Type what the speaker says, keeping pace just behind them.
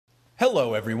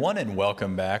Hello, everyone, and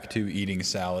welcome back to Eating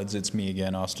Salads. It's me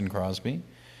again, Austin Crosby.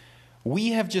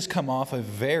 We have just come off a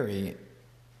very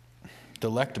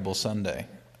delectable Sunday.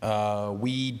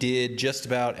 We did just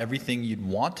about everything you'd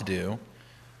want to do,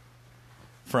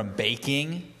 from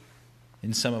baking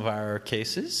in some of our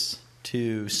cases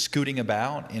to scooting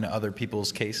about in other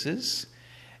people's cases,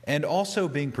 and also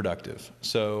being productive.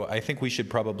 So I think we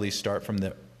should probably start from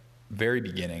the very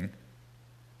beginning.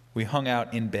 We hung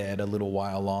out in bed a little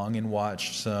while long and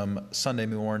watched some Sunday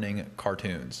morning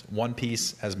cartoons. One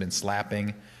Piece has been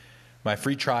slapping. My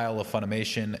free trial of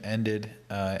Funimation ended,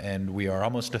 and we are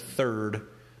almost a third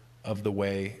of the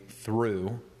way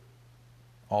through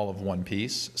all of One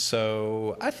Piece.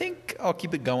 So I think I'll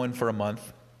keep it going for a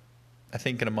month. I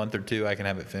think in a month or two I can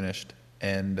have it finished,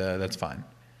 and that's fine.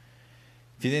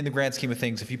 If you think in the grand scheme of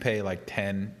things, if you pay like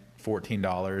 $10,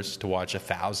 $14 to watch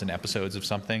 1,000 episodes of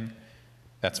something,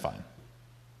 that's fine.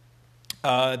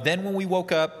 Then when we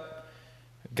woke up,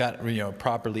 got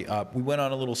properly up, we went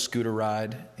on a little scooter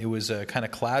ride. It was a kind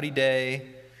of cloudy day,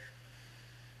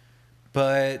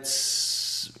 but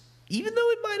even though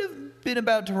it might have been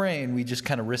about to rain, we just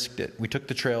kind of risked it. We took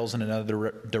the trails in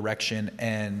another direction,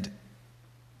 and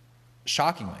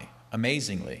shockingly,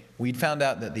 amazingly, we'd found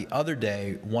out that the other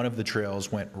day, one of the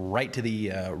trails went right to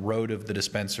the road of the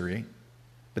dispensary.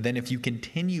 But then if you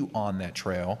continue on that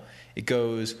trail, it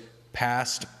goes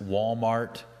past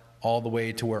Walmart all the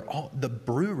way to where all the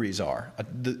breweries are,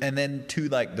 and then to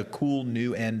like the cool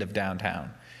new end of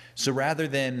downtown. So rather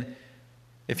than,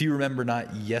 if you remember,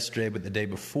 not yesterday but the day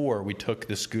before, we took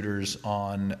the scooters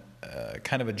on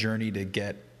kind of a journey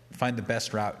to find the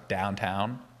best route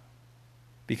downtown,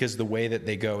 because the way that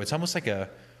they go, it's almost like a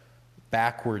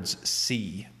backwards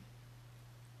C.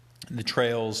 The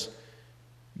trails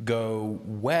go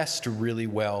west really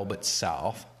well, but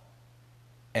south,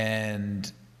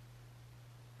 and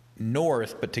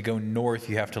north, but to go north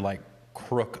you have to like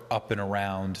crook up and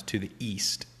around to the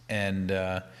east. And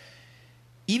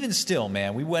even still,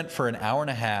 man, we went for an hour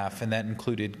and a half, and that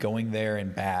included going there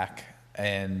and back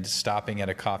and stopping at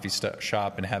a coffee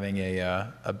shop and having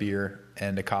a beer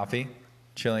and a coffee,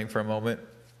 chilling for a moment,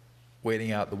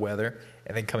 waiting out the weather,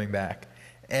 and then coming back.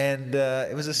 And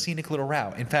it was a scenic little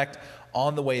route. In fact,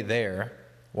 on the way there,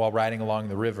 while riding along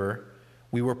the river,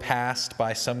 we were passed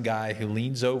by some guy who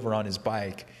leans over on his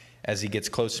bike as he gets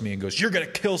close to me and goes, "You're going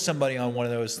to kill somebody on one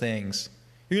of those things.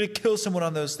 You're going to kill someone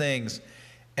on those things."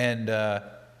 And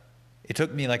it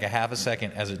took me like a half a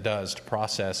second, as it does, to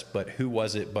process, but who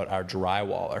was it but our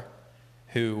drywaller,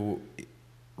 who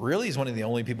really is one of the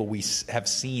only people we have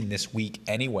seen this week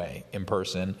anyway in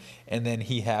person, and then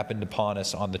he happened upon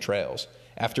us on the trails.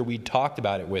 After we talked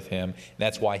about it with him,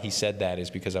 that's why he said that, is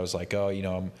because I was like,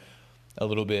 I'm a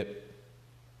little bit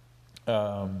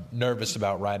nervous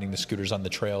about riding the scooters on the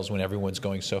trails when everyone's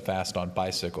going so fast on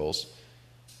bicycles,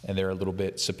 and they're a little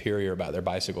bit superior about their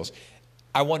bicycles.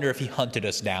 I wonder if he hunted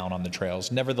us down on the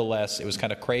trails. Nevertheless, it was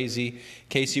kind of crazy.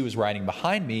 Casey was riding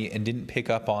behind me and didn't pick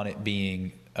up on it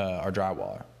being our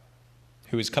drywaller,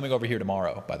 who is coming over here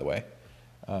tomorrow, by the way,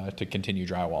 to continue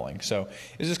drywalling. So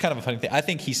it was just kind of a funny thing. I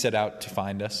think he set out to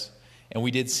find us, and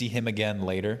we did see him again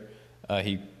later.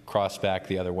 He crossed back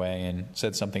the other way and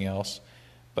said something else,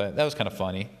 but that was kind of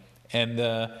funny. And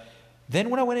then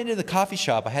when I went into the coffee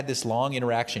shop, I had this long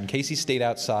interaction. Casey stayed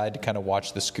outside to kind of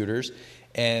watch the scooters,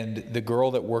 and the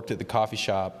girl that worked at the coffee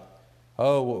shop,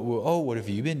 what have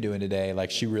you been doing today?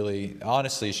 Like, she really,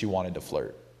 honestly, she wanted to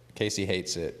flirt. Casey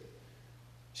hates it.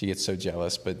 She gets so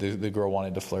jealous, but the girl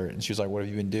wanted to flirt, and she was like, "What have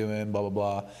you been doing, blah, blah,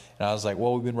 blah." And I was like,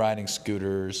 "Well, we've been riding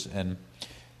scooters." And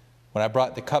when I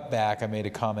brought the cup back, I made a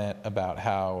comment about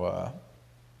how,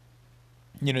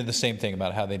 the same thing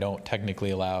about how they don't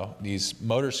technically allow these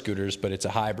motor scooters, but it's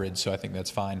a hybrid, so I think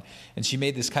that's fine. And she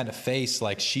made this kind of face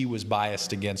like she was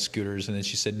biased against scooters, and then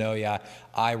she said, "No, yeah,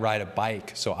 I ride a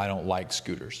bike, so I don't like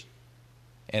scooters."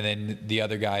 And then the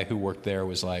other guy who worked there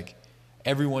was like,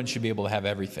 "Everyone should be able to have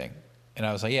everything." And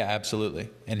I was like, "Yeah, absolutely."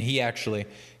 And he actually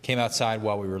came outside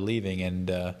while we were leaving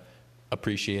and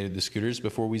appreciated the scooters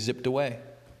before we zipped away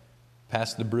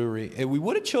past the brewery. We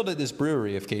would have chilled at this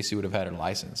brewery if Casey would have had her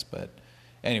license. But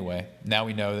anyway, now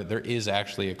we know that there is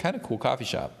actually a kind of cool coffee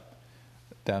shop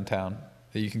downtown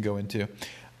that you can go into.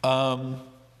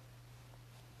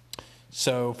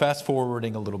 So fast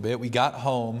forwarding a little bit, we got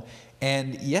home.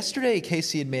 And yesterday,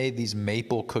 Casey had made these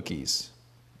maple cookies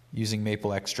using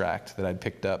maple extract that I'd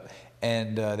picked up.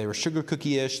 And they were sugar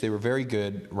cookie-ish. They were very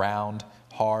good, round,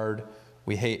 hard.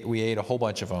 We ate a whole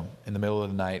bunch of them in the middle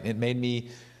of the night. It made me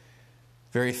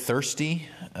very thirsty.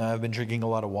 I've been drinking a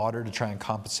lot of water to try and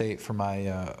compensate for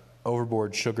my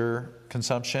overboard sugar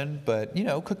consumption, but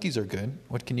cookies are good.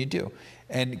 What can you do?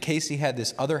 And Casey had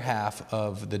this other half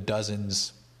of the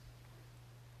dozens.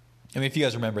 I mean, if you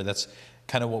guys remember, that's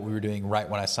kind of what we were doing right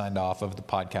when I signed off of the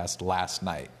podcast last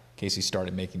night. Casey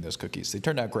started making those cookies. They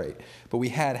turned out great. But we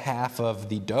had half of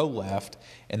the dough left,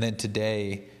 and then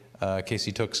today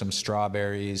Casey took some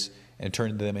strawberries and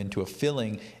turned them into a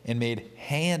filling and made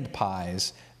hand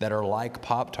pies that are like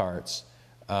Pop-Tarts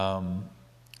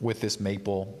with this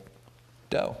maple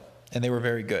dough. And they were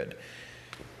very good.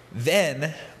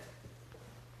 Then,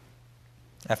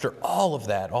 after all of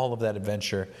that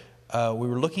adventure, we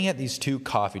were looking at these two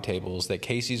coffee tables that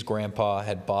Casey's grandpa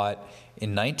had bought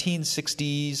in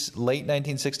 1960s, late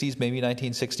 1960s, maybe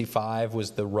 1965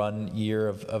 was the run year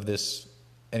of this.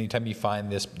 Anytime you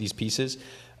find these pieces,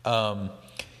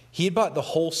 he had bought the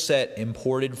whole set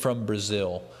imported from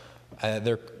Brazil.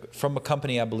 They're from a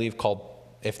company, I believe, called,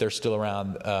 if they're still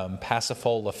around,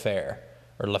 Pasifal Lafay,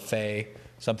 or Lafay,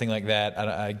 something like that.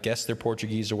 I guess they're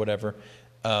Portuguese or whatever.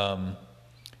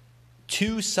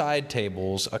 Two side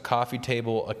tables, a coffee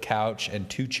table, a couch, and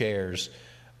two chairs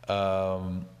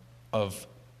of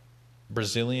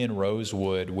Brazilian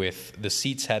rosewood with the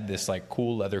seats had this like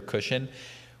cool leather cushion.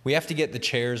 We have to get the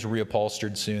chairs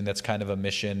reupholstered soon. That's kind of a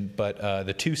mission. But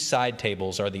the two side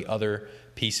tables are the other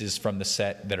pieces from the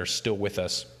set that are still with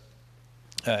us.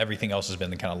 Everything else has been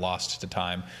kind of lost to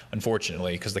time,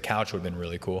 unfortunately, because the couch would have been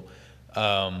really cool.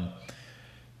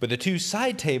 But the two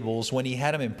side tables, when he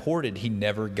had them imported, he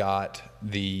never got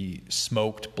the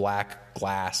smoked black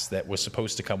glass that was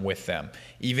supposed to come with them.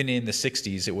 Even in the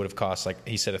 60s, it would have cost, like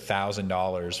he said,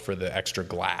 $1,000 for the extra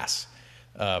glass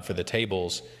for the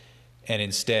tables. And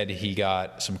instead, he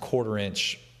got some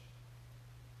 1/4-inch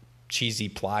cheesy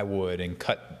plywood and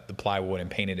cut the plywood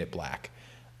and painted it black.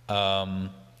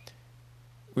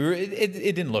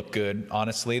 It didn't look good,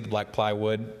 honestly, the black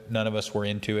plywood. None of us were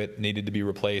into it. Needed to be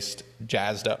replaced,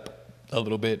 jazzed up a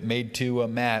little bit, made to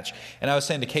match. And I was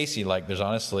saying to Casey, like, there's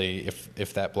honestly,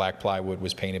 if that black plywood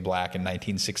was painted black in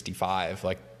 1965,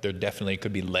 like, there definitely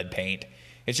could be lead paint.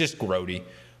 It's just grody.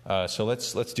 So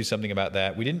let's do something about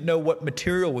that. We didn't know what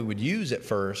material we would use at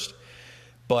first,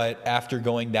 but after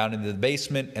going down into the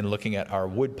basement and looking at our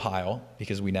wood pile,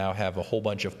 because we now have a whole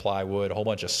bunch of plywood, a whole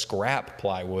bunch of scrap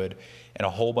plywood, and a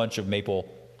whole bunch of maple,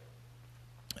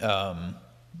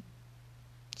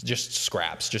 just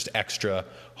scraps, just extra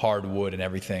hardwood and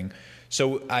everything.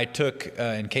 So I took,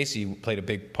 and Casey played a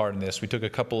big part in this, we took a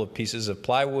couple of pieces of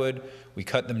plywood, we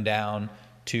cut them down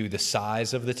to the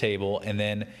size of the table, and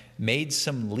then made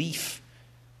some leaf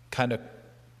kind of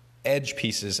edge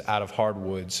pieces out of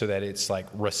hardwood so that it's like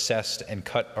recessed and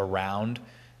cut around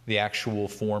the actual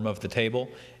form of the table.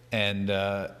 And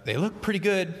they look pretty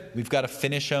good. We've got to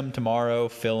finish them tomorrow,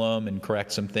 fill them and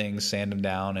correct some things, sand them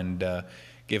down, and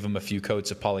give them a few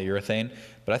coats of polyurethane.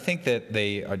 But I think that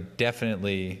they are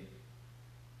definitely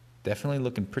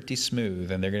looking pretty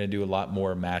smooth, and they're going to do a lot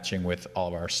more matching with all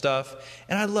of our stuff.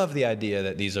 And I love the idea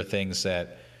that these are things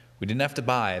that we didn't have to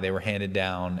buy. They were handed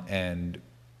down, and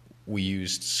we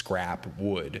used scrap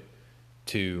wood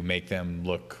to make them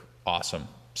look awesome.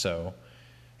 So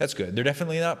that's good. They're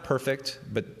definitely not perfect,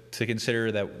 but to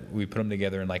consider that we put them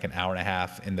together in like an hour and a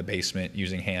half in the basement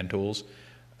using hand tools,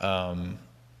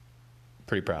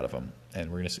 pretty proud of them.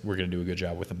 And we're gonna do a good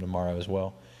job with them tomorrow as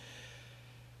well.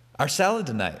 Our salad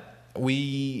tonight,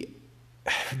 we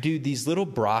do these little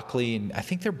broccoli, and I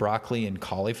think they're broccoli and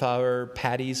cauliflower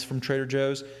patties from Trader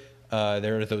Joe's.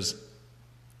 They're those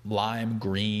lime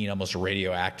green, almost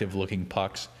radioactive looking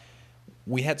pucks.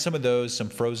 We had some of those, some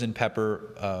frozen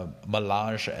pepper,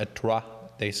 mélange à trois,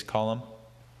 they call them,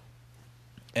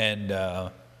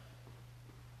 and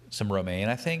some romaine,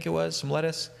 I think it was, some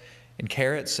lettuce and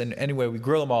carrots. And anyway, we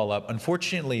grill them all up.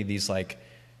 Unfortunately, these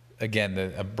again,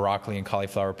 the broccoli and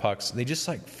cauliflower pucks, they just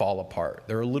fall apart.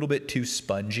 They're a little bit too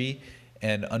spongy,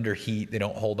 and under heat, they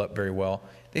don't hold up very well.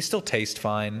 They still taste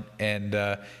fine.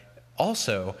 And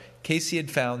also, Casey had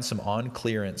found some on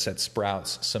clearance at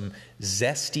Sprouts, some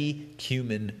zesty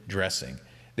cumin dressing.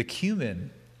 The cumin,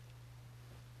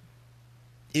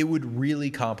 it would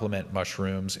really complement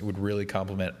mushrooms. It would really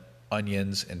complement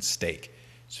onions and steak.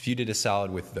 So if you did a salad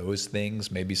with those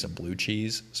things, maybe some blue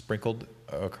cheese sprinkled,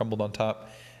 crumbled on top,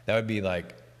 that would be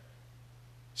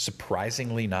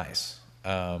surprisingly nice.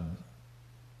 And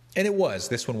it was.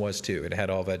 This one was too. It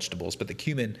had all vegetables. But the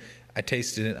cumin, I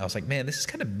tasted it. I was like, man, this is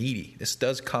kind of meaty. This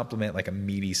does complement a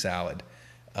meaty salad.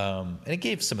 And it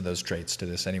gave some of those traits to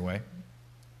this anyway.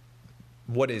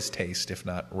 What is taste if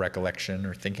not recollection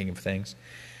or thinking of things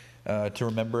to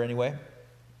remember anyway?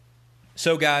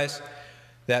 So guys,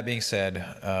 That being said,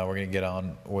 we're going to get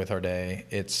on with our day.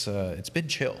 It's been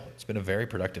chill. It's been a very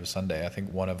productive Sunday. I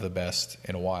think one of the best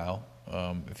in a while.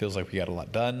 It feels like we got a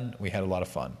lot done. We had a lot of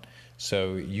fun.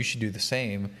 So you should do the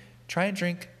same. Try and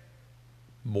drink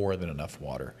more than enough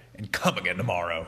water. And come again tomorrow.